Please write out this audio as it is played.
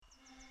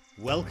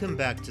Welcome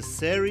back to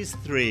Series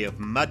 3 of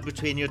Mud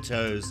Between Your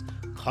Toes,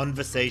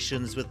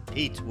 Conversations with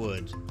Pete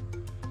Wood.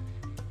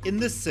 In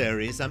this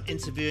series, I'm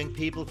interviewing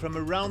people from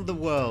around the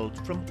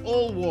world, from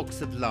all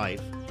walks of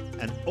life,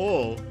 and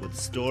all with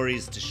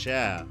stories to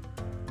share.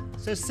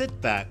 So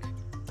sit back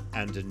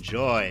and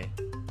enjoy.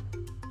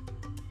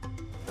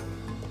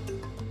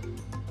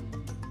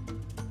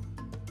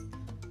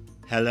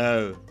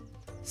 Hello.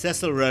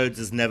 Cecil Rhodes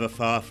is never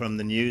far from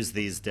the news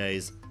these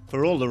days,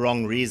 for all the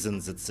wrong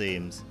reasons it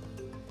seems.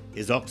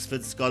 His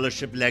Oxford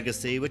Scholarship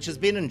legacy, which has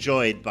been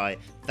enjoyed by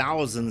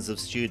thousands of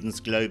students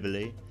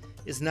globally,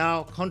 is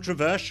now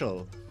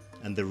controversial,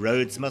 and the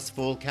Rhodes Must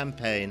Fall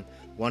campaign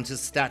want his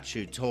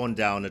statue torn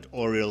down at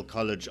Oriel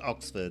College,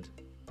 Oxford.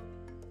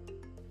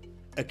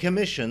 A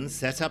commission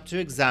set up to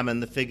examine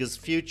the figure's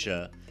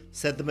future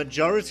said the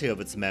majority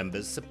of its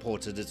members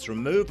supported its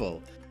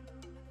removal,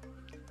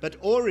 but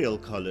Oriel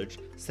College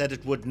said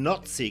it would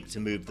not seek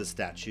to move the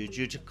statue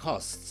due to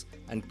costs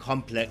and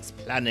complex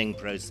planning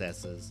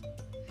processes.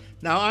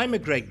 Now, I'm a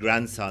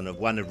great-grandson of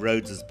one of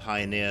Rhodes's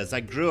pioneers.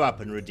 I grew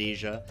up in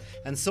Rhodesia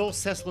and saw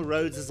Cecil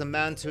Rhodes as a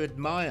man to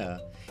admire.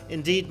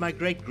 Indeed, my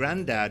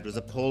great-granddad was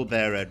a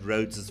pallbearer at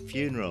Rhodes's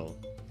funeral.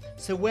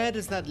 So where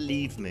does that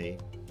leave me?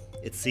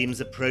 It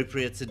seems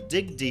appropriate to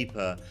dig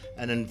deeper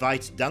and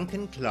invite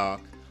Duncan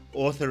Clark,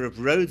 author of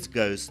Rhodes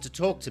Ghost, to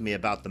talk to me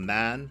about the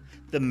man,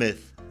 the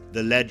myth,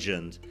 the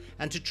legend,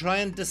 and to try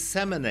and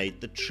disseminate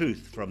the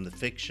truth from the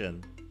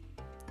fiction.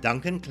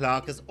 Duncan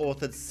Clark has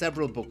authored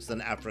several books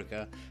on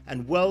Africa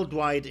and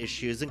worldwide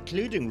issues,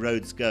 including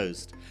Rhodes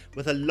Ghost,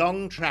 with a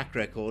long track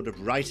record of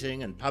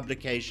writing and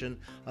publication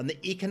on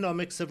the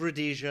economics of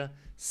Rhodesia,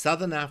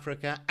 Southern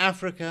Africa,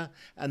 Africa,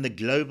 and the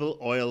global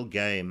oil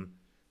game.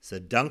 So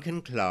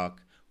Duncan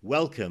Clark,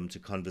 welcome to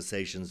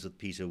Conversations with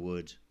Peter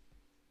Wood.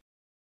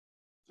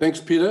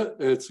 Thanks, Peter.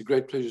 It's a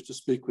great pleasure to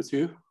speak with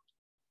you.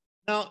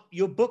 Now,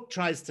 your book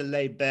tries to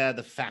lay bare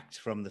the fact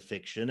from the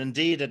fiction.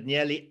 Indeed, at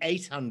nearly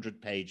 800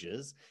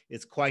 pages,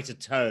 it's quite a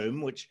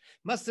tome, which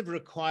must have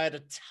required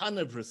a ton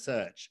of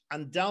research.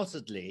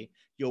 Undoubtedly,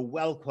 you're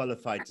well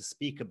qualified to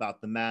speak about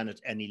the man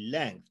at any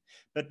length.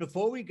 But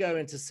before we go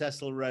into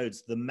Cecil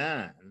Rhodes, the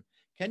man,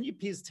 can you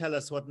please tell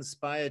us what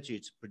inspired you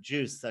to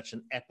produce such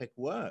an epic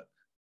work?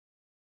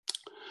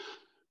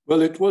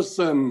 Well, it was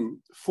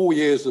 4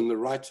 years in the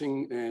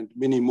writing and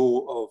many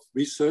more of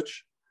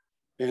research.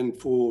 And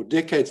for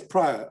decades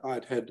prior,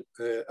 I'd had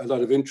a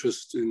lot of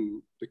interest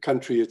in the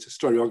country, its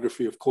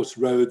historiography, of course,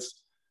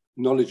 Rhodes,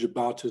 knowledge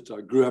about it.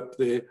 I grew up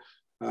there.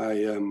 I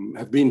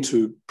have been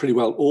to pretty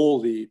well all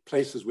the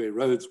places where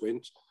Rhodes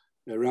went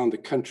around the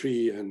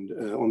country and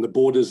on the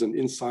borders and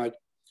inside.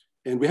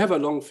 And we have a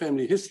long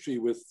family history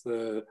with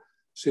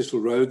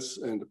Cecil Rhodes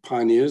and the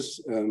pioneers.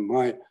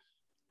 My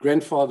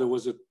grandfather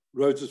was at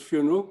Rhodes's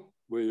funeral,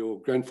 where your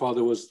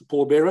grandfather was the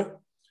pallbearer.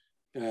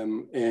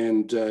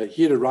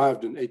 He had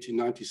arrived in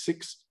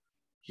 1896.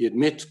 He had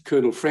met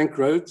Colonel Frank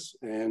Rhodes,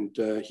 and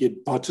he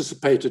had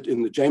participated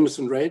in the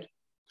Jameson raid.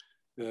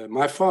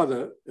 My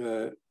father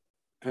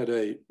had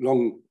a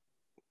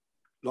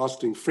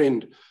long-lasting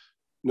friend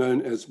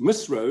known as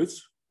Miss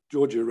Rhodes,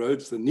 Georgia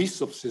Rhodes, the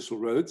niece of Cecil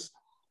Rhodes,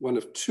 one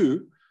of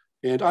two.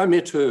 And I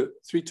met her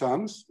 3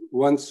 times,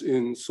 once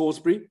in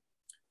Salisbury,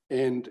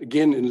 and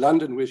again in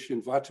London, where she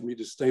invited me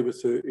to stay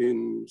with her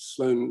in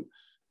Sloane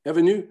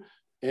Avenue,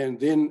 and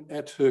then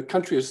at her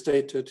country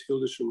estate at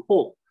Hildisham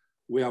Hall,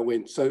 where I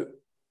went. So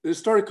the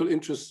historical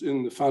interest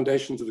in the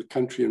foundations of the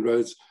country and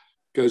Rhodes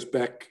goes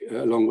back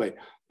a long way.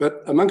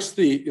 But amongst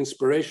the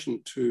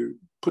inspiration to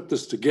put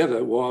this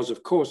together was,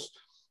 of course,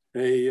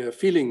 a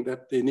feeling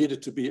that there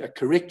needed to be a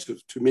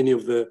corrective to many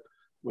of the,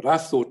 what I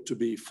thought to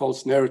be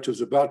false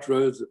narratives about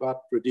Rhodes, about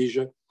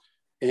Rhodesia,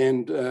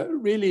 and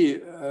really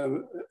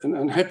an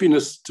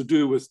unhappiness to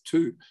do with,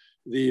 too,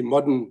 the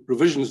modern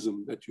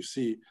revisionism that you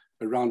see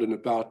around and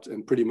about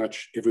and pretty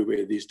much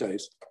everywhere these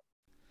days.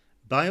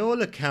 By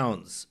all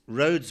accounts,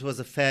 Rhodes was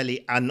a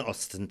fairly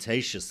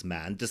unostentatious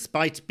man,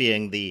 despite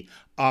being the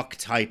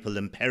archetypal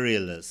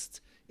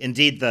imperialist,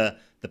 indeed the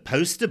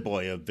poster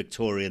boy of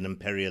Victorian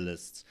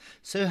imperialists.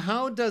 So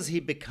how does he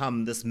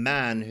become this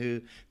man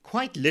who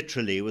quite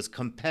literally was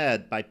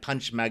compared by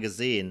Punch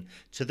magazine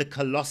to the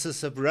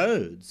Colossus of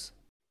Rhodes?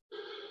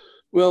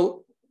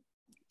 Well,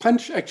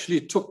 Punch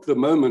actually took the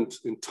moment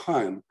in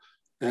time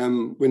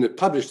when it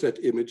published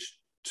that image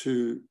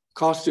to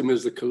cast him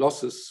as the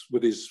Colossus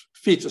with his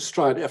feet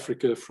astride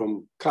Africa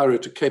from Cairo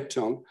to Cape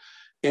Town.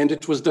 And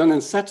it was done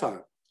in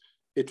satire.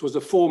 It was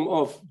a form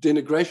of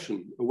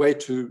denigration, a way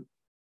to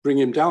bring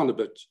him down a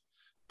bit.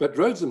 But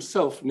Rhodes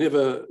himself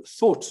never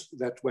thought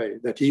that way,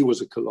 that he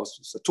was a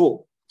Colossus at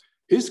all.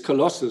 His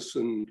Colossus,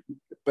 and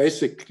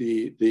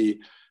basically the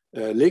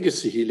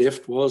legacy he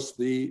left, was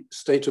the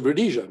state of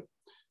Rhodesia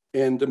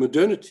and the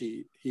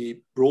modernity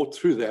he brought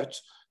through that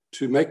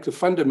to make the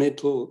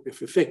fundamental,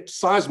 if effect,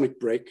 seismic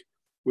break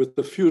with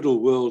the feudal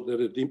world that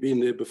had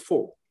been there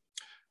before.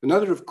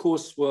 Another, of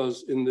course,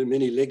 was in the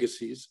many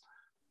legacies,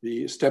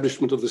 the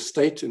establishment of the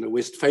state in a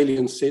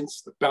Westphalian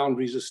sense, the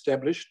boundaries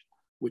established,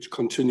 which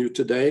continue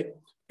today,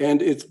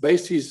 and its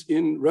basis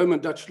in Roman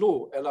Dutch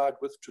law, allied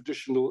with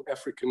traditional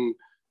African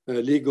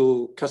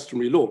legal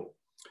customary law.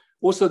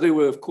 Also, there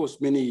were, of course,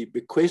 many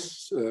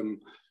bequests.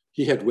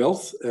 He had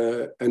wealth,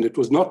 and it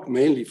was not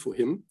mainly for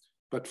him,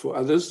 but for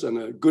others, and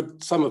a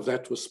good sum of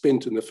that was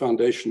spent in the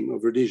foundation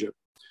of Rhodesia.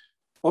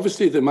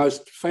 Obviously, the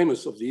most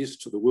famous of these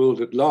to the world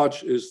at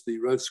large is the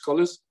Rhodes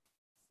Scholars.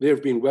 There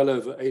have been well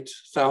over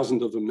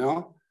 8,000 of them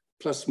now,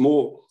 plus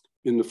more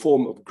in the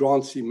form of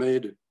grants he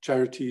made at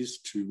charities,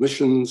 to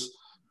missions,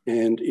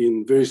 and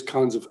in various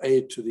kinds of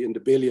aid to the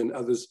Ndebele and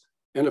others,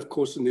 and of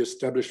course in the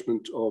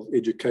establishment of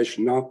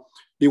education. Now,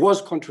 he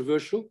was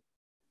controversial,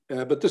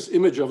 but this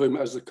image of him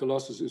as a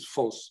colossus is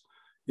false.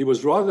 He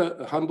was rather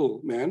a humble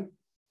man.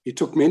 He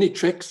took many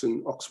treks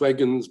in ox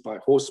wagons, by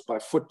horse, by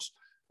foot,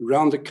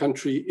 around the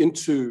country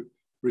into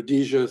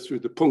Rhodesia through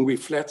the Pungwe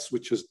Flats,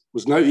 which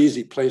was no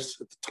easy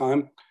place at the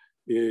time,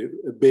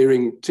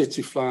 bearing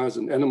tsetse flies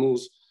and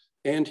animals,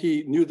 and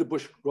he knew the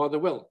bush rather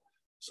well.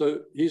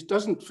 So he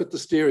doesn't fit the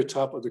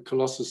stereotype of the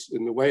colossus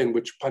in the way in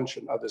which Punch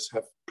and others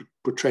have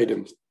portrayed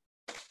him.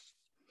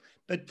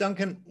 But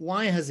Duncan,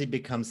 why has he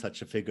become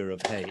such a figure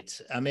of hate?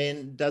 I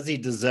mean, does he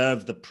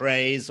deserve the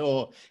praise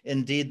or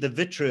indeed the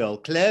vitriol?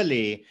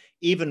 Clearly,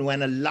 even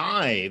when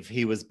alive,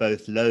 he was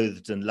both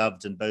loathed and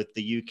loved in both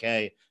the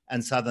UK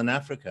and Southern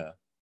Africa.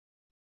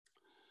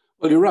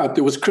 Well, you're right.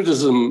 There was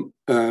criticism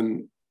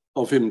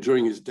of him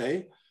during his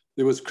day.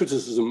 There was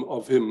criticism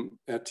of him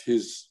at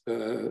his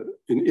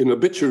in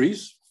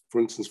obituaries, for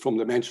instance, from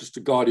the Manchester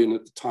Guardian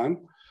at the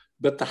time.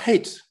 But the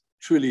hate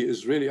truly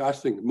is really, I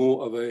think,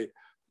 more of a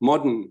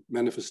modern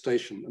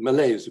manifestation, a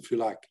malaise, if you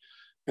like.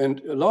 And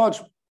a large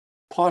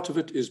part of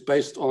it is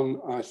based on,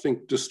 I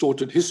think,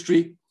 distorted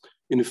history,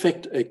 in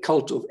effect, a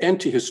cult of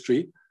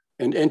anti-history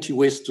and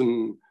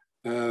anti-Western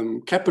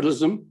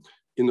capitalism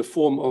in the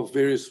form of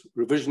various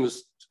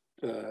revisionist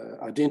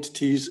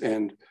identities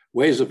and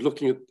ways of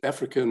looking at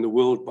Africa and the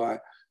world by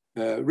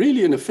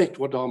really, in effect,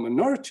 what are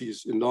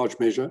minorities in large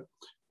measure,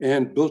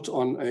 and built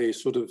on a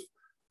sort of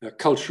a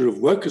culture of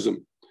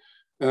wokeism.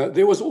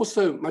 There was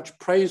also much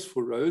praise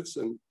for Rhodes,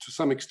 and to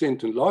some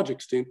extent, in large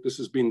extent, this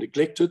has been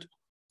neglected.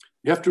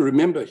 You have to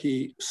remember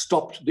he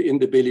stopped the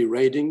Ndebele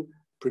raiding,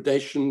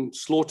 predation,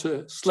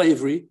 slaughter,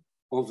 slavery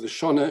of the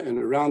Shona and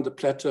around the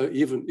plateau,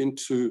 even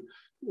into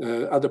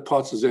other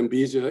parts of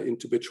Zambezia,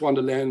 into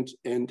Bechuanaland,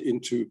 and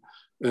into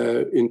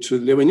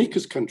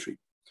Lewanika's country.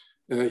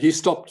 He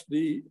stopped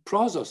the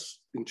Prazos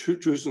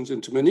intrusions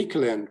into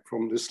Manicaland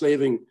from the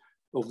slaving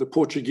of the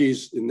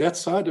Portuguese in that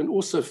side, and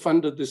also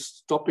funded the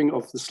stopping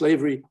of the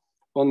slavery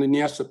on the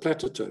Nyasa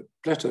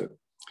plateau.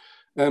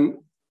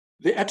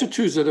 The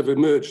attitudes that have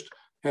emerged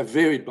have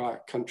varied by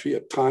country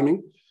at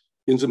timing.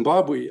 In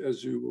Zimbabwe,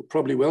 as you will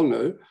probably well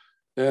know,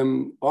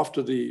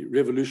 after the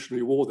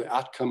Revolutionary War, the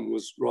outcome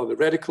was rather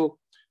radical.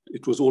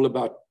 It was all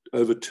about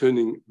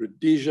overturning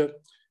Rhodesia.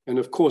 And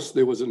of course,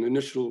 there was an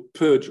initial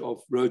purge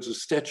of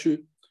Rhodes' statue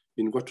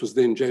in what was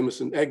then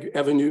Jameson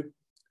Avenue,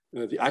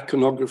 the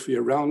iconography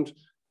around,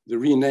 the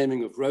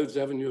renaming of Rhodes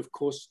Avenue, of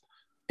course.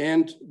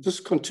 And this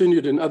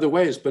continued in other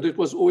ways, but it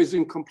was always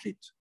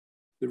incomplete.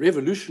 The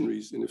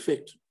revolutionaries, in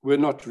effect, were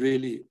not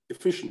really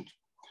efficient.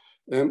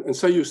 And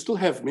so you still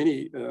have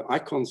many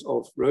icons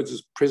of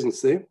Rhodes'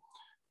 presence there.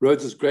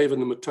 Rhodes' grave in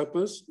the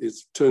Matopos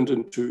is turned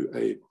into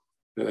a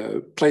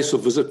place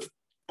of visit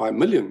by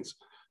millions,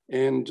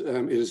 and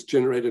it has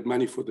generated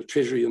money for the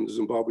Treasury and the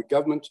Zimbabwe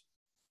government.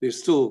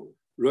 There's still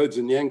Rhodes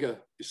Nyanga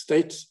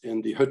Estate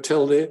and the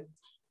hotel there.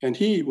 And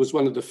he was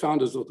one of the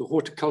founders of the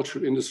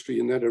horticultural industry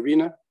in that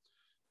arena.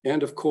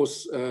 And of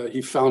course,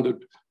 he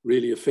founded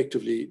really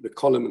effectively the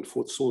column in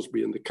Fort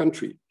Salisbury in the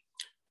country.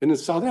 And in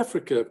South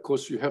Africa, of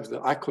course, you have the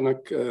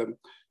iconic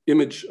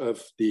image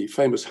of the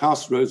famous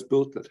house Rhodes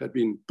built that had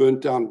been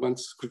burnt down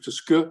once,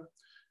 Kruterskur.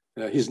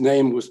 His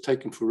name was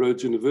taken for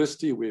Rhodes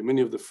University, where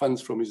many of the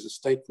funds from his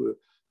estate were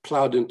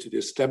plowed into the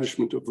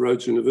establishment of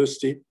Rhodes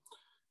University,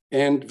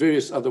 and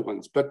various other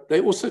ones. But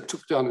they also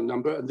took down a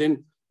number, and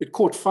then it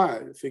caught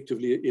fire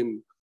effectively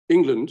in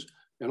England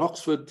and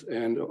Oxford,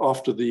 and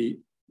after the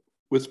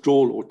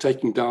withdrawal or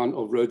taking down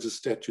of Rhodes'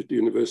 statue at the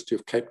University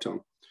of Cape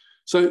Town.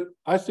 So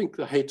I think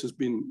the hate has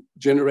been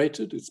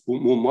generated. It's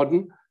more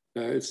modern.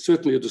 It's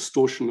certainly a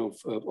distortion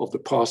of the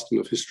past and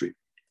of history.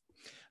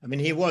 I mean,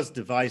 he was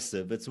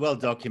divisive. It's well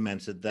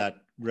documented that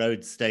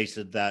Rhodes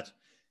stated that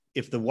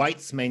if the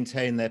whites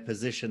maintain their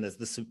position as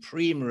the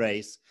supreme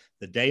race,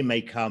 the day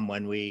may come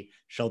when we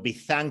shall be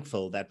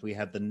thankful that we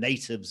have the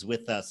natives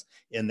with us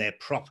in their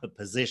proper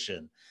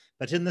position.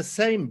 But in the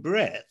same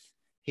breath,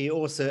 he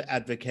also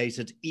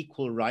advocated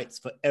equal rights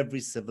for every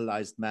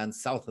civilized man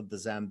south of the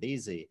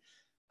Zambezi.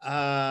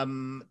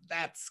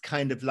 That's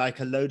kind of like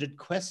a loaded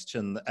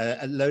question,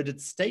 a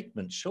loaded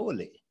statement,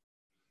 surely.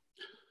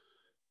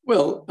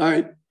 Well,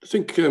 I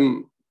think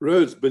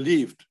Rhodes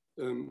believed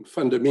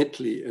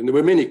fundamentally, and there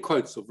were many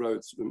quotes of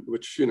Rhodes,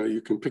 which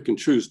you can pick and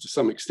choose to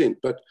some extent,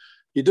 but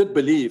he did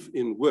believe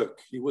in work.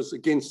 He was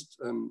against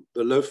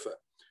the loafer.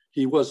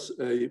 He was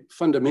a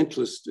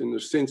fundamentalist in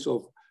the sense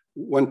of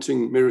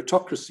wanting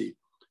meritocracy.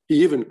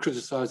 He even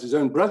criticized his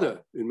own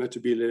brother in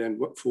Matabeleland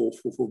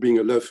for being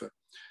a loafer.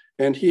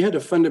 And he had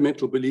a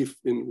fundamental belief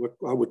in what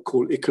I would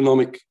call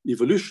economic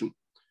evolution,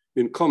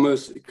 in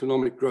commerce,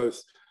 economic growth,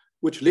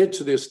 which led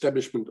to the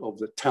establishment of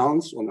the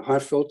towns on the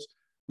Highveld,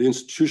 the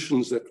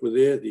institutions that were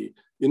there, the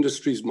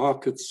industries,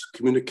 markets,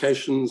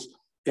 communications,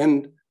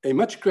 and a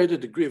much greater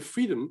degree of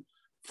freedom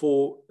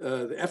for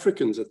the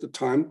Africans at the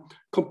time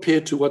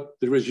compared to what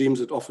the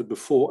regimes had offered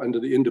before under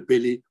the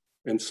Ndebele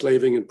and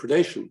slaving and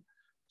predation.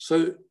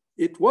 So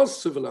it was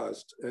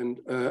civilized, and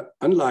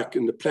unlike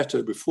in the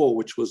plateau before,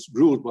 which was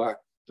ruled by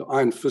the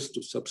iron fist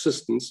of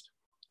subsistence,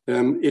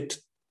 it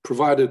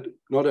provided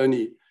not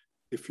only,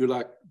 if you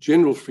like,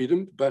 general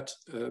freedom, but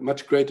a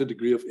much greater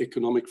degree of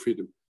economic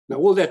freedom. Now,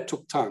 all that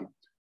took time,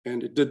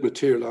 and it did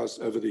materialize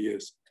over the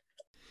years.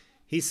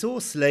 He saw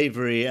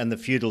slavery and the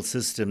feudal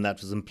system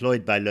that was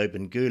employed by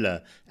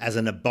Lobengula as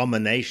an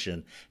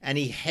abomination, and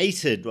he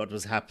hated what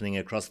was happening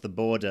across the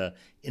border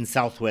in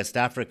Southwest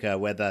Africa,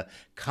 where the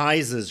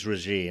Kaiser's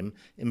regime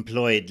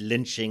employed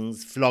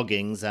lynchings,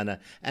 floggings, and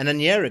a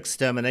near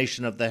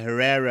extermination of the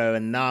Herero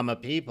and Nama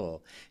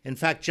people. In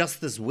fact, just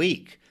this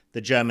week,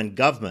 the German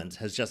government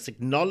has just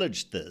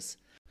acknowledged this.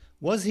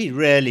 Was he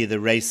really the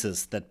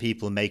racist that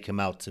people make him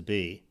out to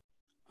be?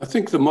 I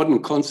think the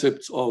modern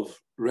concepts of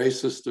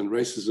racist and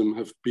racism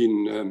have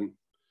been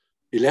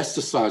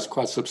elasticized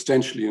quite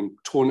substantially and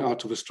torn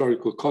out of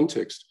historical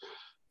context.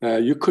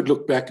 You could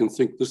look back and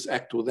think this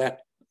act or that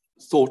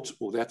thought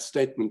or that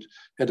statement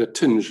had a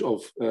tinge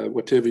of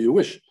whatever you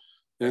wish.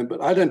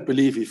 But I don't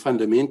believe he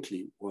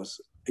fundamentally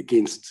was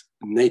against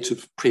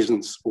native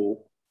presence or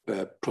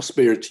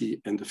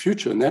prosperity and the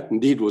future. And that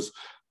indeed was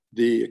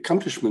the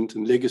accomplishment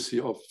and legacy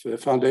of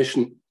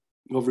Foundation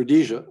of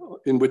Rhodesia,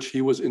 in which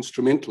he was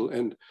instrumental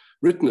and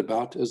written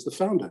about as the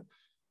founder.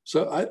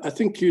 So I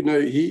think,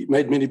 he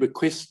made many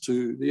bequests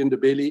to the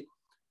Ndebele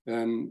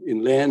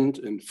in land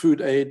and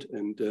food aid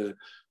and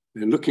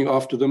looking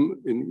after them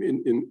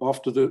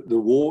after the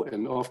war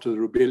and after the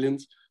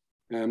rebellions.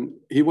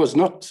 He was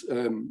not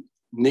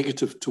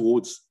negative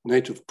towards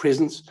native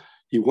presence.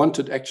 He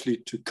wanted actually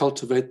to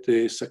cultivate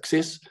their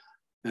success.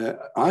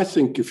 I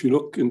think if you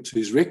look into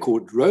his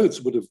record,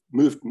 Rhodes would have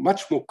moved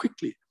much more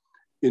quickly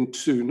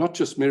into not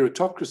just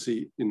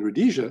meritocracy in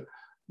Rhodesia,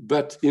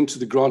 but into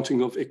the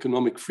granting of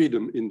economic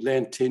freedom in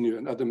land tenure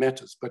and other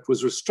matters, but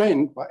was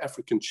restrained by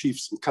African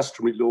chiefs and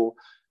customary law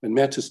and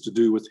matters to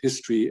do with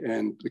history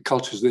and the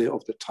cultures there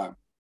of the time.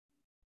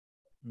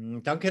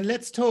 Duncan,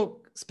 let's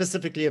talk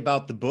specifically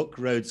about the book,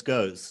 Rhodes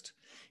Ghost.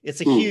 It's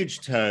a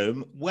huge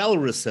tome,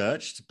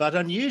 well-researched, but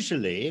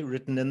unusually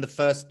written in the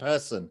first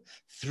person,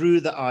 through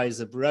the eyes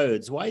of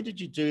Rhodes. Why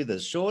did you do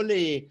this?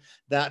 Surely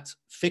that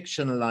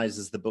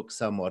fictionalizes the book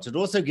somewhat. It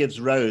also gives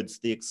Rhodes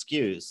the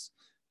excuse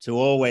to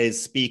always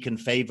speak in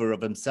favor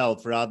of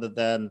himself rather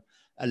than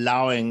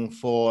allowing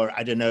for,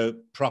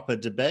 proper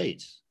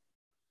debate.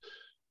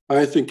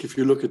 I think if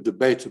you look at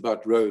debate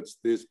about Rhodes,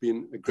 there's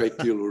been a great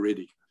deal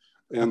already.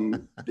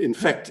 In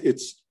fact,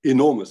 it's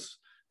enormous.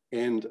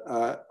 And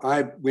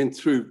I went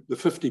through the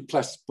 50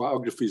 plus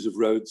biographies of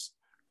Rhodes.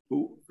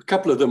 A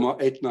couple of them are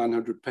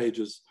 800-900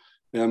 pages.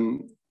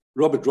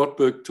 Robert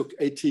Rotberg took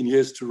 18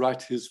 years to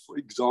write his, for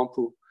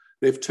example.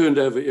 They've turned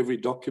over every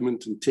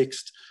document and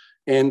text.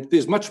 And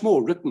there's much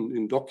more written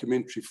in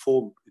documentary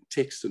form, in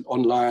text and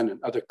online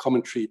and other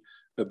commentary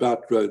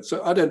about Rhodes.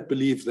 So I don't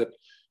believe that,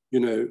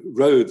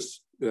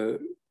 Rhodes,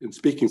 in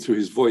speaking through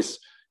his voice,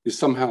 is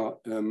somehow,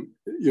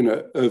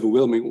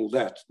 overwhelming all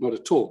that. Not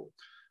at all.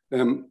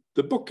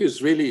 The book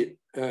is really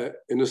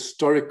an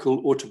historical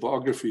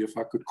autobiography, if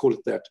I could call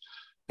it that,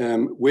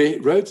 where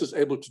Rhodes is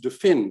able to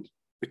defend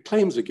the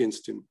claims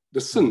against him,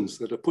 the sins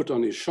that are put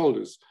on his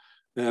shoulders,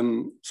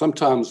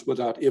 sometimes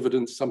without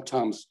evidence,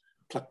 sometimes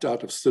plucked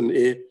out of thin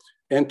air,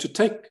 and to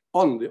take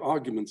on the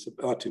arguments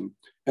about him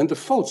and the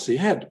faults he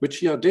had, which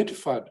he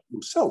identified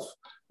himself,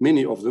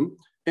 many of them,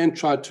 and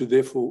tried to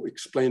therefore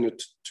explain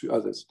it to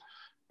others.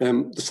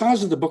 The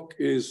size of the book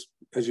is,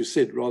 as you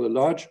said, rather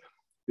large.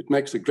 It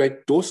makes a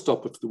great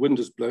doorstop if the wind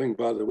is blowing,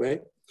 by the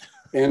way.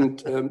 And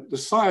the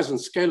size and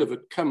scale of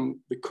it come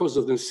because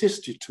of the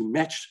necessity to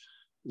match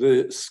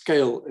the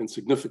scale and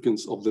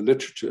significance of the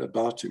literature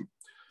about him.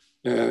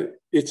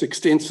 It's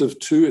extensive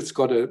too. It's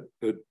got a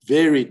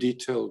very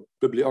detailed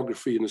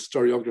bibliography and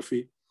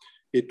historiography.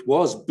 It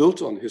was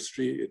built on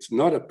history. It's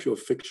not a pure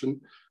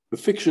fiction. The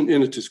fiction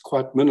in it is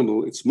quite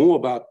minimal. It's more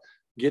about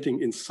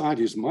getting inside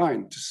his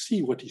mind to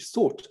see what he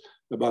thought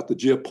about the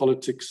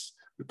geopolitics,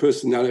 the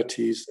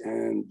personalities,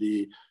 and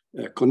the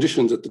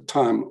conditions at the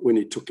time when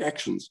he took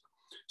actions.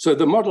 So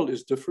the model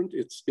is different.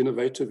 It's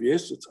innovative,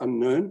 yes, it's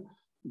unknown,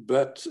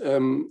 but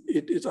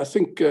it's, I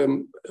think,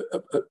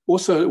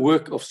 also a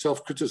work of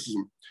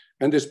self-criticism.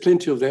 And there's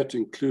plenty of that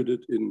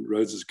included in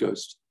Rhodes's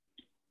Ghost.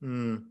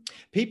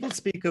 People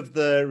speak of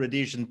the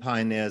Rhodesian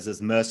pioneers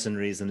as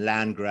mercenaries and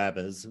land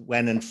grabbers,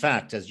 when in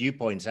fact, as you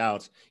point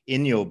out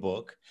in your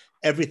book,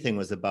 everything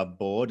was above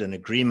board and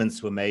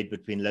agreements were made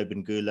between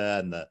Lobengula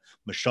and the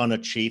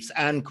Mashona chiefs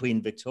and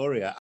Queen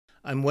Victoria.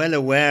 I'm well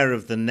aware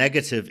of the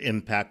negative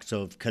impact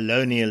of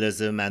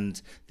colonialism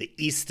and the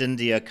East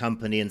India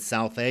Company in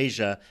South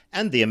Asia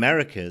and the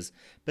Americas,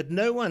 but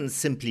no one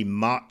simply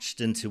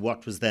marched into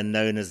what was then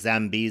known as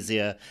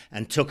Zambezia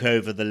and took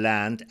over the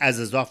land, as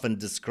is often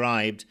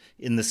described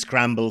in the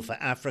scramble for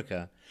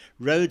Africa.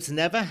 Rhodes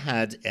never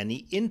had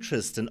any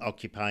interest in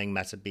occupying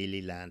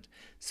Matabeleland.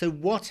 So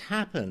what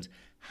happened?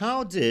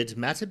 How did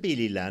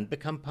Matabeleland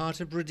become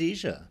part of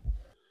Rhodesia?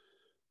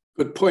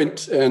 Good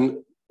point. And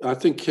I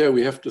think here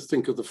we have to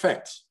think of the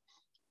facts.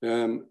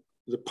 The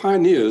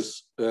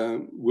pioneers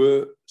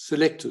were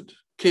selected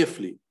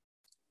carefully.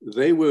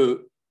 They were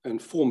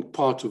and formed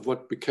part of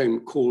what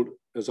became called,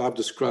 as I've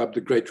described,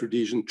 the Great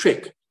Rhodesian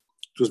Trek.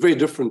 It was very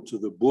different to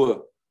the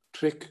Boer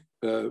Trek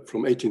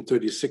from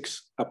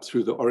 1836 up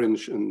through the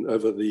Orange and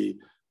over the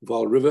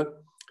Vaal River.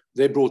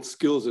 They brought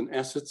skills and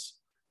assets.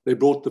 They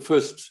brought the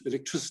first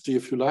electricity,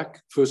 if you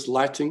like, first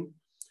lighting,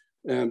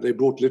 and they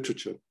brought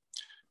literature.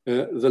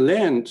 The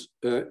land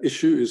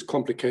issue is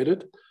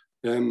complicated.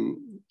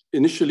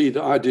 Initially,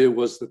 the idea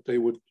was that they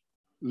would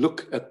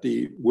look at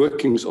the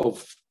workings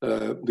of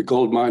the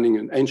gold mining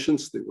and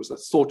ancients. There was a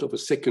thought of a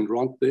second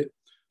Rand there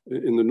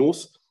in the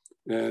north.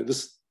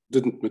 This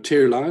didn't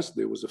materialize.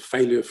 There was a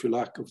failure, if you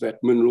like, of that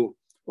mineral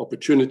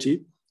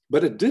opportunity.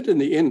 But it did, in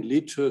the end,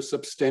 lead to a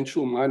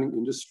substantial mining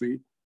industry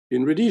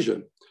in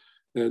Rhodesia.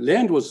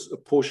 Land was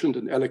apportioned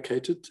and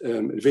allocated.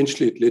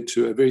 Eventually, it led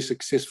to a very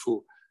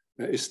successful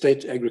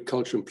estate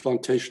agriculture and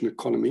plantation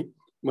economy,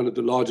 one of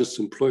the largest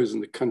employers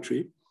in the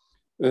country.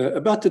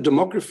 About the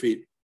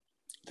demography,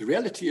 the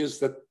reality is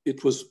that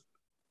it was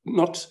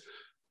not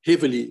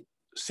heavily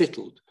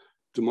settled.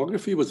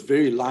 Demography was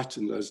very light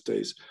in those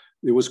days.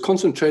 There was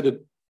concentrated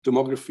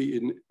demography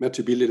in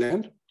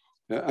Matabeleland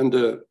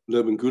under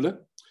Lobengula.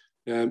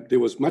 There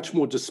was much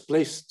more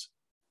displaced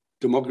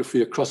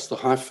demography across the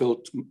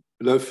Highveld,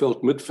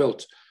 Lowveld,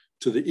 Midveld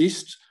to the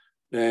east,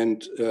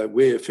 and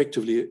where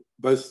effectively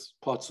both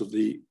parts of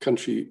the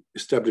country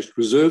established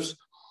reserves.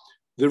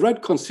 The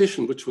Rudd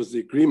concession, which was the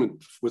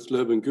agreement with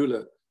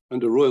Lobengula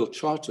under Royal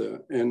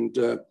Charter, and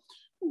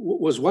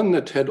was one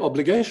that had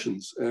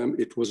obligations.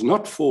 It was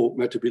not for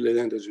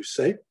Matabeleland, as you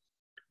say.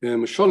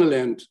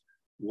 Mashonaland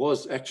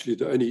was actually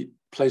the only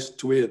place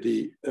to where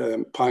the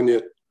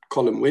pioneer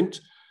column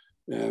went.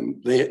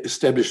 They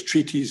established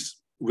treaties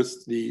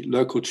with the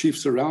local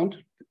chiefs around,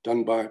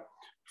 done by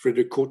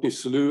Frederick Courtney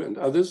Selous and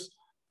others,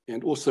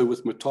 and also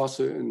with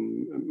Matasa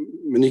and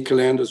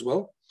Manicaland as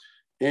well.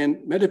 And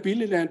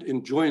Matabeleland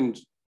enjoined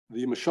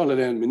the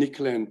Mashonaland,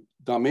 Manicaland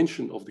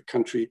dimension of the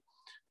country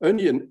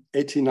only in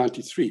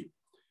 1893.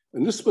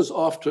 And this was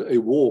after a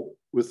war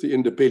with the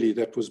Ndebele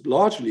that was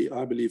largely,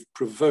 I believe,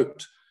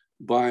 provoked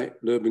by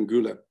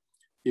Lobengula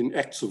in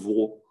acts of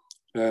war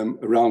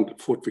around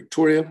Fort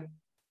Victoria.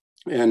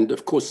 And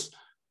of course,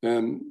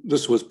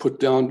 this was put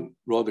down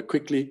rather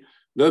quickly.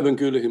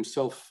 Lobengula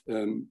himself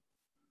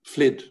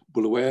fled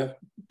Bulawayo,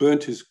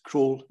 burnt his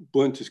kraal,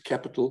 burnt his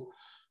capital.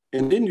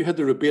 And then you had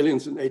the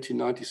rebellions in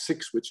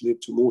 1896, which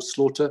led to more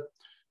slaughter.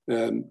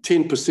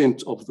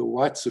 10% of the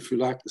whites, if you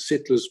like, the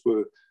settlers,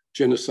 were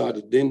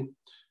genocided then.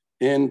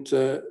 And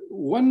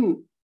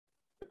one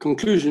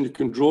conclusion you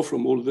can draw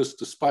from all of this,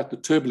 despite the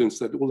turbulence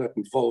that all that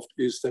involved,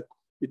 is that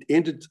it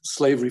ended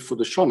slavery for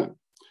the Shona.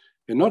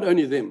 And not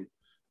only them,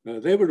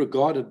 they were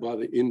regarded by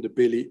the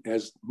Ndebele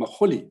as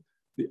Maholi,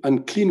 the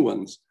unclean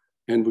ones,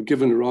 and were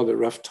given a rather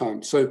rough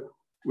time. So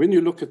when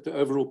you look at the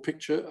overall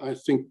picture, I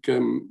think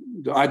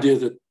the idea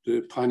that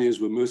the pioneers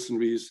were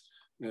mercenaries,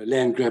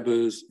 land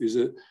grabbers, is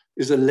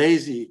a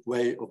lazy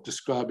way of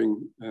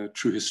describing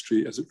true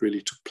history as it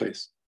really took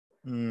place.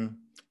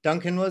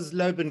 Duncan, was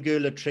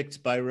Lobengula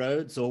tricked by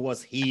Rhodes, or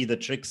was he the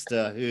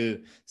trickster who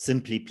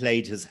simply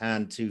played his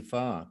hand too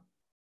far?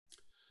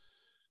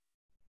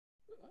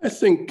 I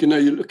think,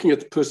 you're looking at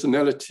the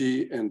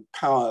personality and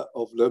power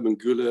of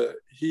Lobengula.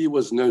 He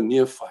was no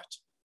neophyte.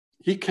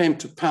 He came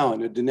to power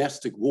in a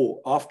dynastic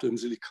war after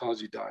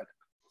Mzilikazi died.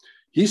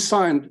 He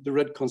signed the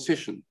Rudd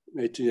concession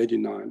in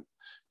 1889.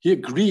 He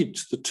agreed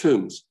to the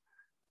terms.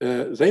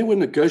 They were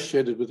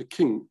negotiated with the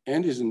king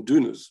and his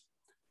indunas,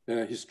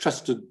 his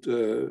trusted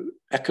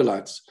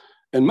acolytes,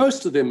 and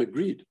most of them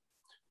agreed.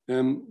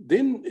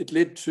 Then it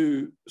led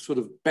to sort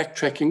of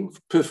backtracking,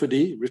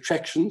 perfidy,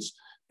 retractions,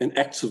 and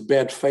acts of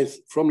bad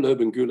faith from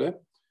Lobengula.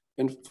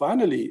 And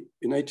finally,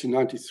 in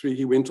 1893,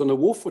 he went on a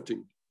war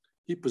footing.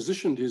 He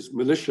positioned his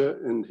militia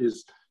and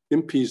his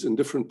impies in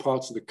different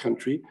parts of the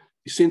country.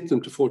 He sent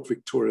them to Fort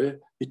Victoria.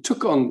 He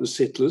took on the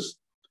settlers.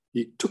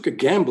 He took a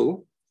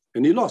gamble,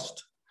 and he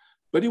lost.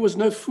 But he was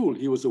no fool.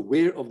 He was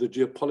aware of the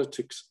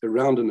geopolitics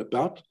around and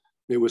about.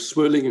 They were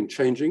swirling and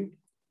changing.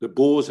 The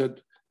Boers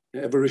had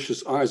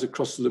avaricious eyes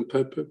across the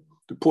Limpopo.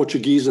 The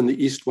Portuguese in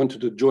the east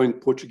wanted to join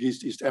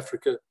Portuguese East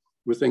Africa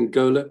with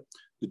Angola.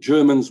 The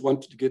Germans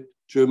wanted to get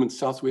German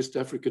Southwest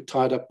Africa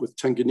tied up with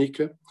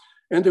Tanganyika.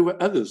 And there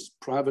were others,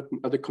 private and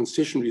other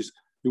concessionaries,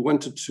 who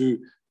wanted to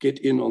get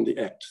in on the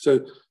act.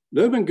 So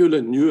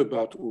Lobengula knew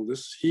about all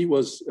this. He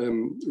was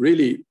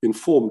really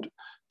informed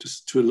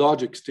to a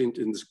large extent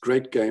in this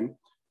great game,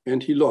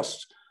 and he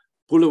lost.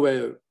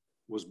 Bulawayo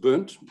was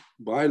burnt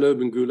by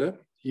Lobengula.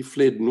 He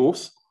fled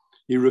north.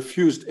 He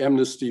refused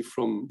amnesty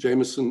from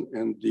Jameson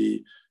and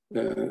the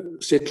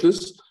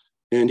settlers,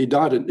 and he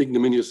died an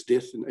ignominious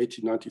death in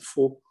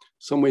 1894,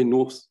 somewhere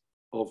north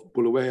of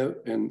Bulawayo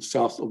and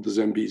south of the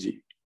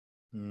Zambezi.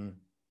 Mm.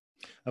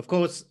 Of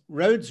course,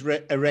 Rhodes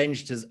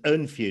arranged his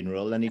own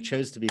funeral, and he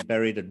chose to be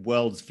buried at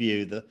World's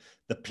View,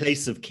 the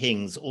place of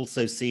kings,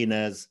 also seen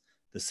as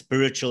the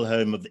spiritual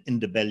home of the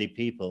Ndebele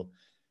people.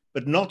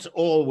 But not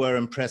all were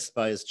impressed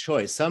by his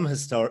choice. Some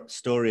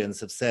historians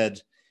have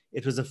said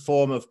it was a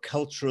form of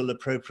cultural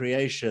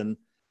appropriation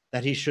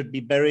that he should be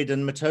buried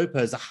in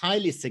Matopos, a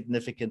highly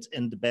significant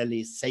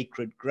Ndebele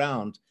sacred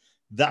ground,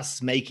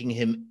 thus making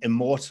him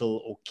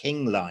immortal or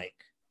king-like.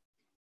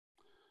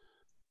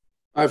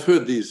 I've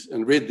heard these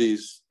and read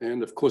these,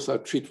 and of course I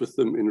treat with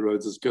them in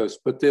Rhodes's Ghost,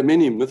 but there are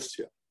many myths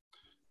here.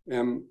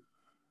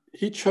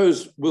 He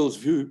chose World's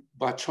View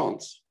by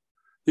chance.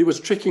 He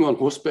was trekking on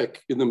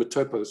horseback in the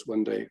Matopos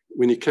one day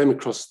when he came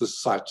across this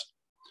site.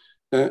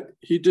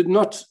 He did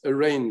not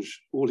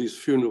arrange all his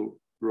funeral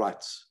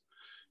rites.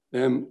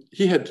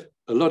 He had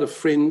a lot of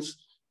friends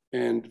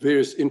and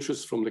various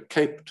interests from the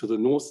Cape to the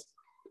north,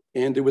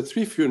 and there were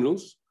 3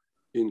 funerals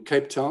in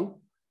Cape Town,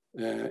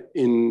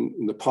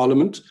 in the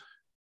Parliament,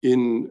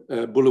 in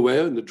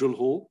Bulawayo in the drill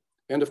hall,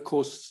 and of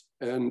course,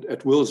 and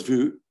at World's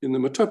View in the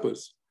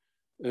Matopos.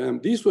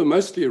 These were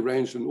mostly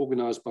arranged and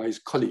organized by his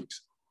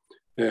colleagues,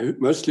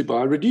 mostly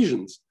by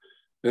Rhodesians.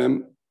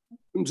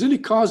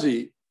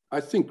 Mzilikazi, I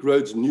think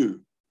Rhodes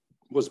knew,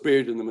 was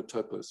buried in the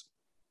Matopos.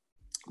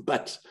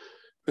 But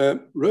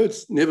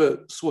Rhodes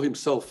never saw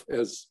himself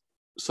as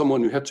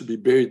someone who had to be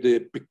buried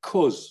there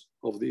because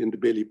of the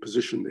Ndebele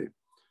position there.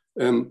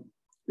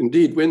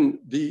 Indeed, when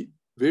the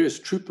various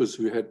troopers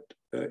who had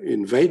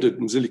invaded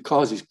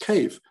Mzilikazi's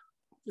cave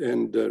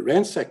and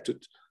ransacked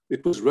it,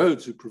 it was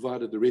Rhodes who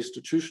provided the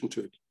restitution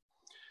to it.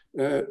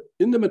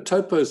 In the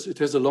Matopos, it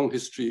has a long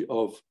history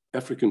of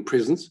African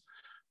presence.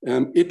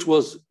 It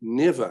was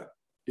never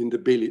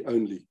Ndebele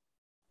only,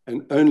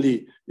 and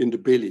only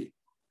Ndebele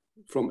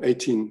from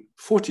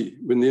 1840,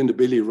 when the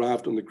Ndebele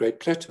arrived on the Great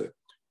Plateau.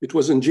 It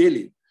was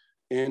Njeli,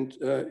 and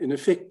in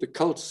effect, the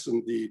cults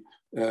and the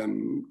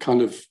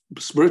kind of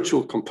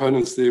spiritual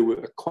components there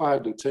were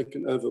acquired and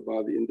taken over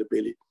by the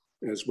Ndebele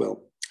as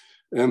well.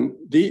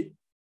 The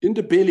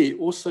Ndebele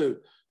also,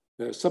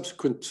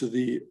 subsequent to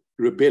the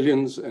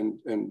rebellions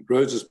and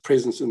Rhodes's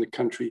presence in the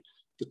country,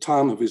 the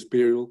time of his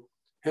burial,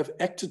 have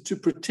acted to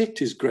protect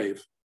his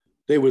grave.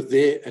 They were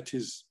there at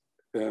his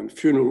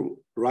funeral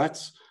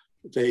rites.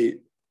 They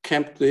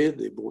camped there.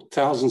 They brought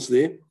thousands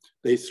there.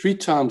 They 3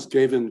 times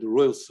gave him the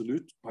royal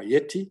salute by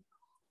Yeti,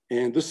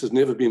 and this has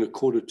never been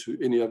accorded to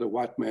any other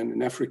white man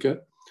in Africa,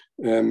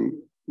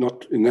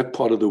 not in that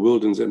part of the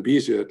world, in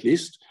Zambezi at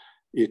least.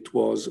 It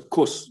was, of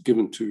course,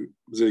 given to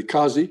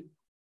Mzilikazi.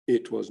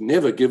 It was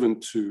never given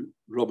to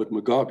Robert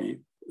Mugabe,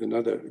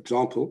 another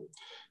example.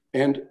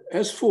 And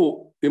as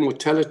for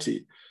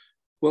immortality,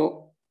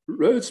 well,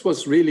 Rhodes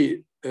was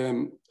really,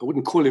 I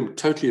wouldn't call him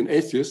totally an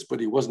atheist, but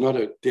he was not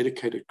a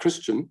dedicated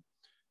Christian.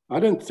 I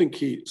don't think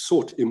he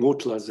sought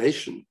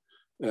immortalization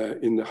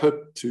in the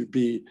hope to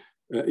be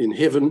in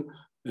heaven.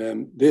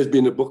 There's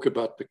been a book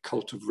about the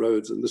cult of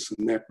Rhodes and this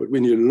and that, but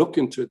when you look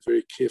into it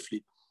very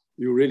carefully,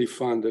 you really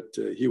find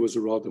that he was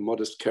a rather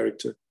modest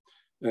character.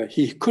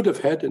 He could have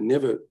had and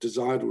never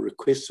desired or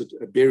requested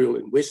a burial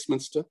in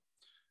Westminster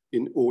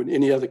or in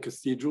any other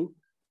cathedral.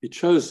 He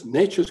chose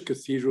nature's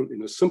cathedral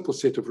in a simple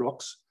set of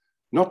rocks,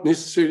 not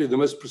necessarily the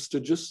most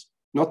prestigious,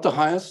 not the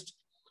highest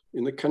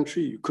in the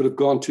country. You could have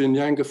gone to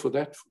Nyanga for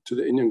that, to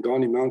the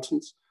Inyangani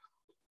Mountains.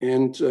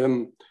 And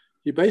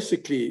he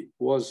basically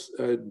was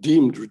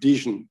deemed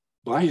Rhodesian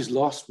by his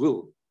last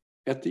will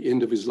at the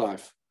end of his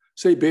life.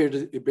 So he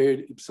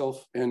buried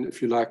himself and,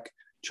 if you like,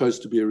 chose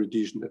to be a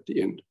Rhodesian at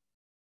the end.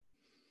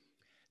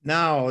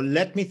 Now,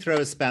 let me throw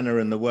a spanner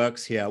in the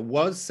works here.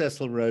 Was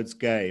Cecil Rhodes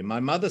gay? My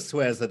mother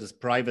swears that his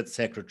private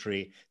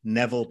secretary,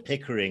 Neville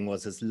Pickering,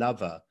 was his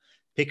lover.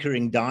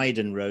 Pickering died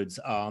in Rhodes'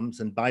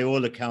 arms, and by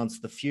all accounts,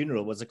 the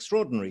funeral was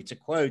extraordinary. To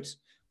quote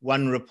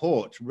one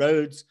report,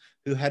 Rhodes,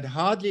 who had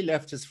hardly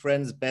left his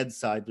friend's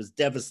bedside, was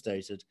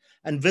devastated,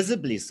 and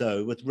visibly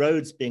so, with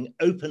Rhodes being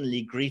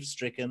openly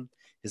grief-stricken,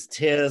 his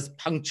tears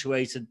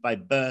punctuated by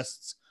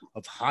bursts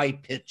of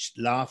high-pitched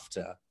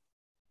laughter.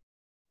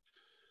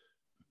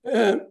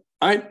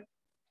 I,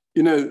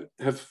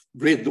 have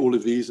read all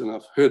of these, and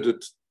I've heard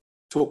it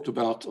talked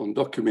about on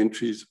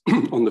documentaries,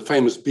 on the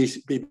famous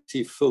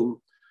BBC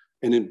film,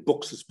 and in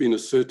books it's been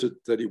asserted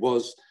that he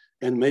was,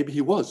 and maybe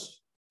he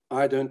was.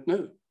 I don't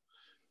know.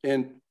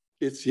 And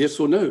it's yes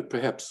or no,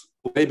 perhaps.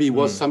 Or maybe he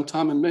was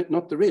sometime and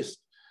not the rest.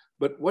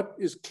 But what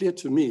is clear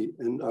to me,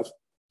 and I've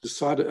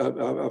discussed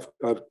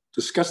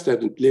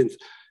that at length,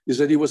 is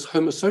that he was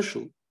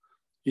homosocial.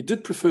 He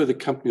did prefer the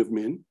company of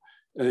men.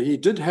 He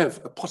did have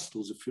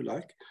apostles, if you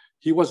like.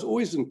 He was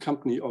always in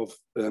company of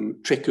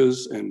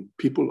trekkers and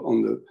people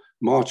on the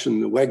march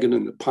and the wagon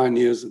and the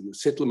pioneers and the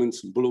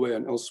settlements in Bulawayo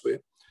and elsewhere.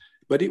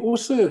 But he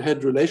also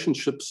had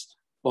relationships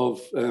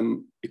of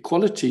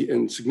equality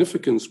and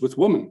significance with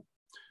women.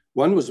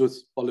 One was with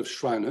Olive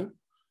Schreiner.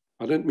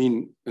 I don't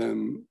mean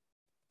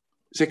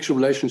sexual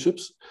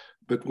relationships,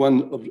 but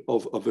one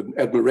of an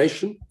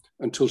admiration,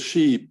 until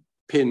she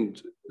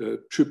penned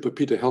Trooper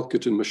Peter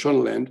Halkett in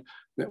Mashonaland.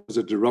 That was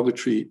a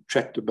derogatory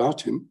tract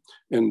about him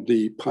and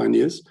the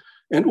pioneers.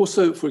 And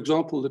also, for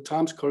example, the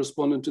Times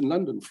correspondent in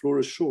London,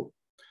 Flora Shaw.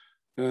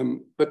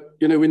 But,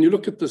 you know, when you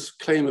look at this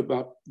claim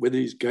about whether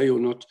he's gay or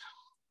not,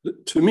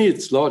 to me,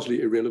 it's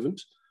largely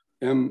irrelevant.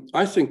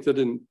 I think that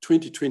in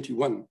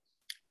 2021,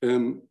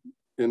 and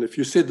if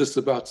you said this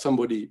about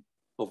somebody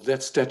of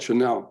that stature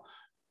now,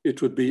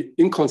 it would be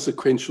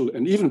inconsequential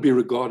and even be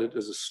regarded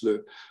as a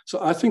slur.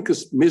 So I think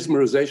this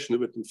mesmerization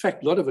of it, in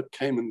fact, a lot of it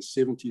came in the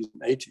 70s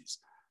and 80s,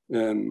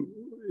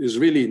 is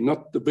really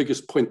not the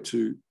biggest point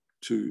to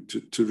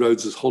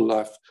Rhodes's whole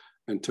life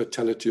and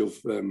totality of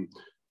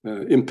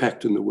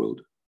impact in the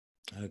world.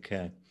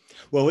 Okay.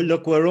 Well,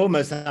 look, we're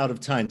almost out of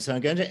time, so I'm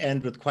going to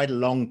end with quite a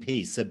long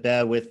piece, so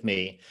bear with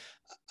me.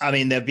 I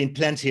mean, there have been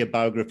plenty of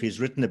biographies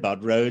written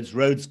about Rhodes.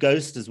 Rhodes'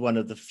 ghost is one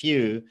of the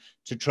few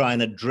to try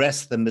and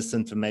address the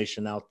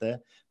misinformation out there.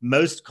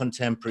 Most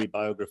contemporary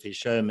biographies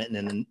show him in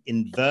an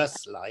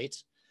inverse light.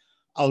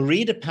 I'll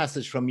read a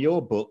passage from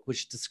your book,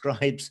 which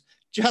describes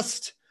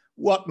just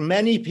what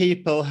many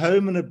people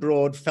home and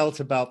abroad felt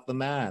about the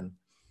man.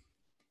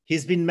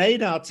 He's been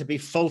made out to be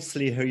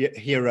falsely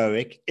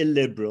heroic,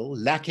 illiberal,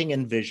 lacking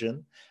in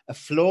vision, a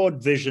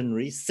flawed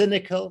visionary,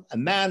 cynical, a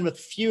man with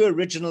few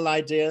original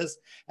ideas,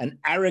 an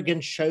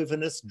arrogant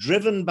chauvinist,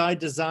 driven by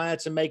desire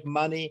to make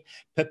money,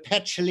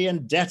 perpetually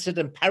indebted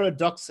and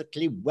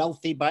paradoxically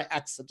wealthy by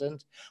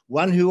accident,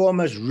 one who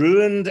almost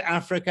ruined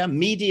Africa,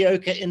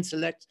 mediocre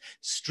intellect,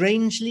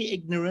 strangely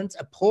ignorant,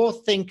 a poor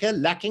thinker,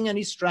 lacking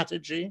any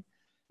strategy,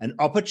 an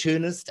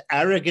opportunist,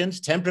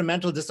 arrogant,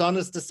 temperamental,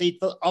 dishonest,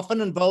 deceitful, often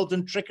involved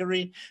in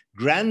trickery,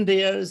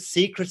 grandiose,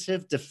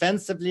 secretive,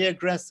 defensively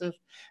aggressive,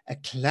 a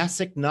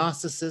classic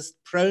narcissist,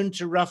 prone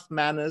to rough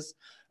manners,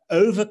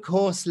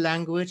 overcoarse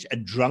language, a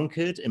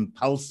drunkard,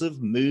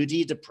 impulsive,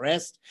 moody,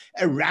 depressed,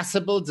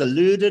 irascible,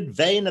 deluded,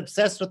 vain,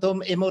 obsessed with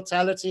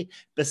immortality,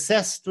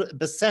 beset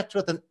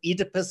with an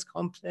Oedipus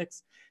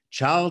complex,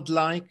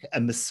 childlike,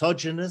 a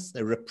misogynist,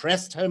 a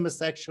repressed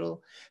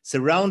homosexual,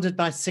 surrounded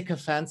by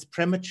sycophants,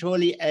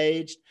 prematurely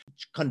aged,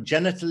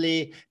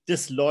 congenitally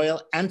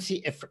disloyal,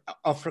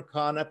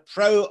 anti-Afrikaner,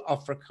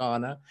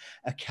 pro-Afrikaner,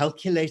 a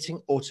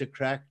calculating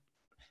autocrat,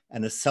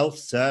 and a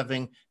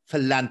self-serving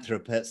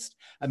philanthropist.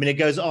 I mean, it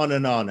goes on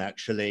and on,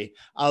 actually.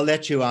 I'll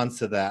let you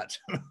answer that.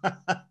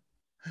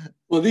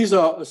 Well, these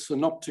are a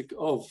synoptic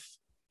of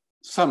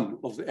some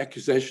of the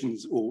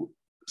accusations or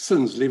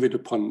sins levied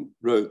upon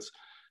Rhodes.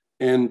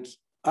 And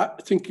I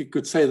think you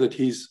could say that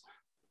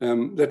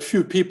that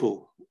few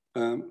people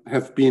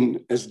have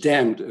been as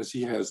damned as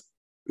he has,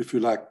 if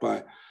you like,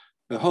 by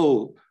a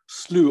whole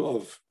slew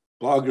of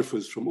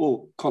biographers from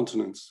all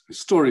continents,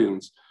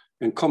 historians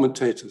and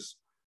commentators.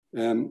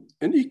 And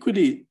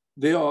equally,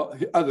 there are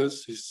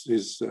others,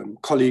 his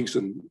colleagues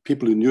and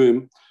people who knew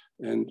him,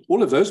 and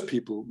all of those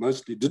people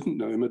mostly didn't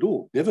know him at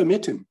all, never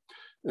met him,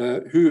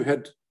 who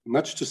had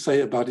much to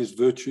say about his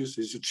virtues,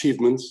 his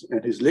achievements,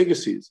 and his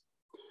legacies.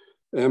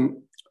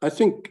 I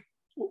think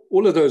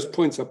all of those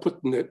points are put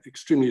in that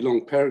extremely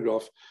long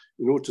paragraph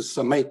in order to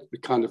summate the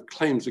kind of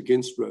claims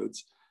against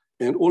Rhodes.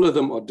 And all of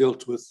them are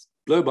dealt with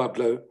blow by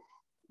blow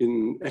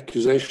in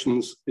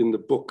accusations in the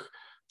book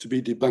to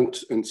be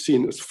debunked and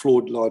seen as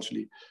flawed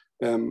largely.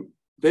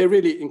 They're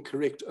really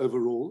incorrect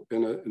overall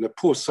and a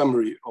poor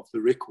summary of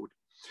the record.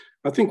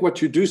 I think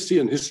what you do see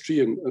in history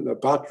and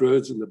about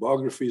Rhodes and the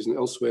biographies and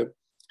elsewhere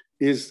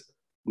is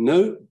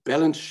no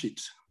balance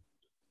sheet,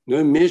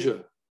 no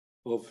measure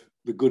of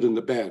the good and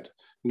the bad.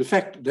 And in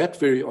fact, that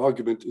very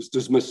argument is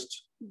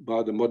dismissed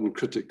by the modern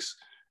critics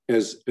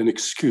as an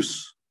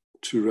excuse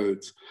to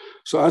Rhodes.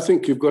 So I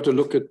think you've got to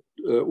look at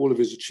all of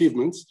his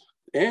achievements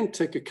and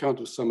take account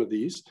of some of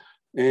these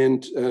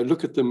and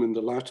look at them in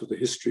the light of the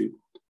history.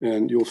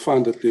 And you'll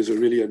find that there's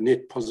really a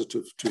net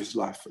positive to his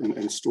life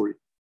and story.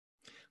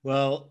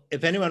 Well,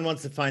 if anyone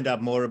wants to find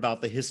out more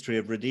about the history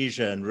of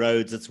Rhodesia and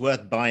Rhodes, it's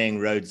worth buying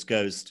Rhodes'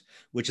 Ghost,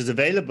 which is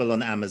available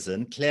on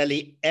Amazon.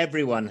 Clearly,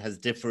 everyone has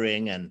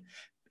differing and,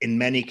 in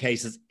many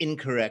cases,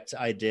 incorrect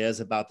ideas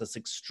about this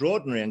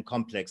extraordinary and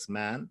complex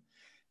man.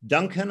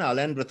 Duncan, I'll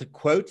end with a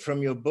quote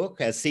from your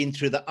book, as seen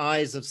through the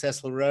eyes of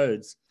Cecil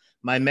Rhodes.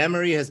 My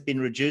memory has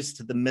been reduced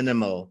to the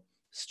minimal.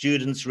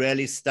 Students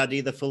rarely study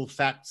the full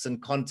facts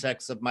and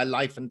context of my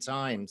life and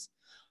times.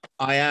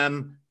 I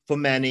am, for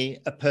many,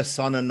 a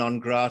persona non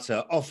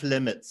grata, off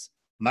limits.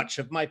 Much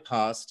of my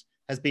past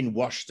has been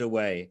washed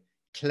away,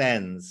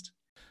 cleansed.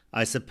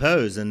 I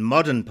suppose in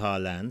modern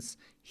parlance,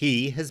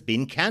 he has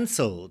been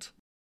cancelled.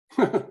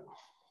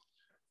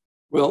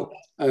 Well,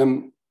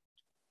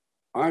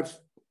 I've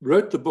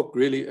wrote the book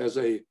really as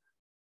a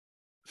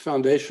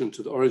foundation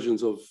to the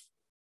origins of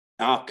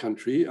our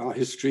country, our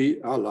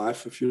history, our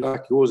life, if you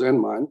like, yours and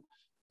mine,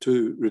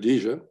 to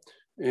Rhodesia.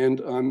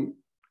 And I'm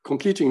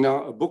completing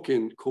now a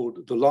bookend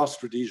called The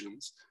Last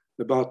Rhodesians,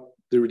 about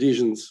the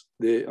Rhodesians,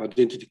 their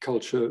identity,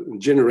 culture,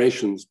 and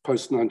generations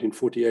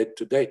post-1948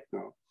 to date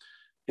now.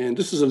 And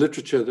this is a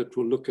literature that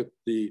will look at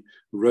the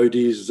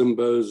Rhodies,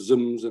 Zimbos,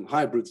 Zims, and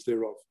hybrids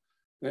thereof,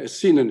 as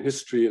seen in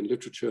history and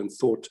literature and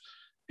thought.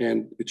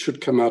 And it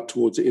should come out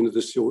towards the end of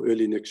this year or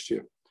early next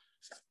year.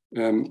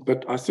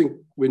 But I think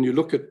when you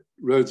look at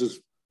Rhodes's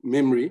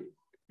memory,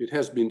 it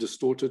has been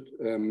distorted.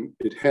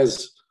 It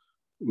has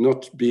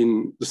not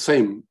been the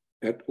same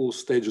at all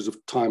stages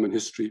of time and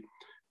history.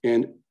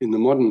 And in the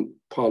modern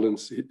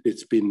parlance,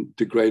 it's been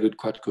degraded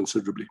quite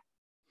considerably.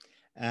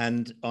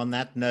 And on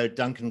that note,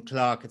 Duncan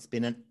Clark, it's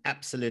been an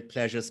absolute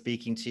pleasure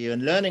speaking to you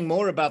and learning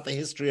more about the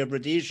history of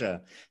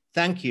Rhodesia.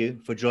 Thank you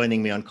for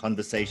joining me on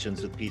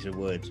Conversations with Peter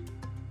Wood.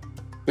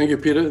 Thank you,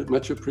 Peter.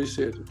 Much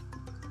appreciated.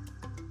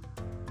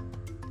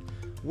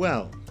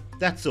 Well,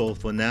 that's all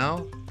for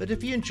now. But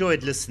if you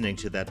enjoyed listening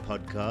to that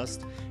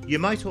podcast, you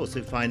might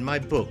also find my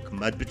book,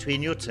 Mud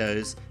Between Your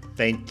Toes,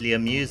 faintly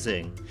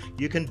amusing.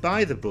 You can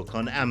buy the book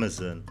on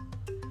Amazon.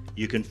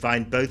 You can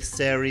find both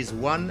series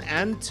 1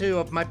 and 2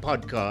 of my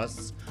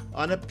podcasts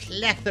on a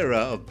plethora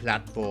of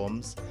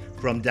platforms,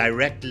 from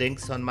direct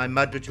links on my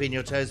Mud Between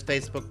Your Toes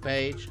Facebook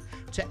page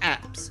to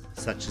apps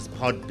such as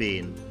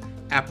Podbean,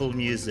 Apple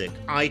Music,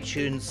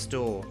 iTunes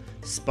Store,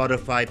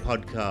 Spotify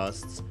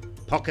Podcasts,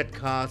 Pocket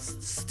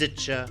Casts,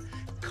 Stitcher,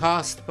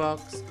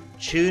 Castbox,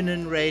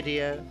 TuneIn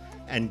Radio,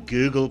 and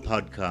Google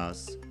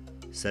Podcasts.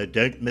 So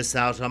don't miss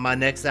out on my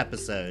next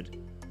episode.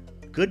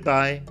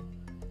 Goodbye.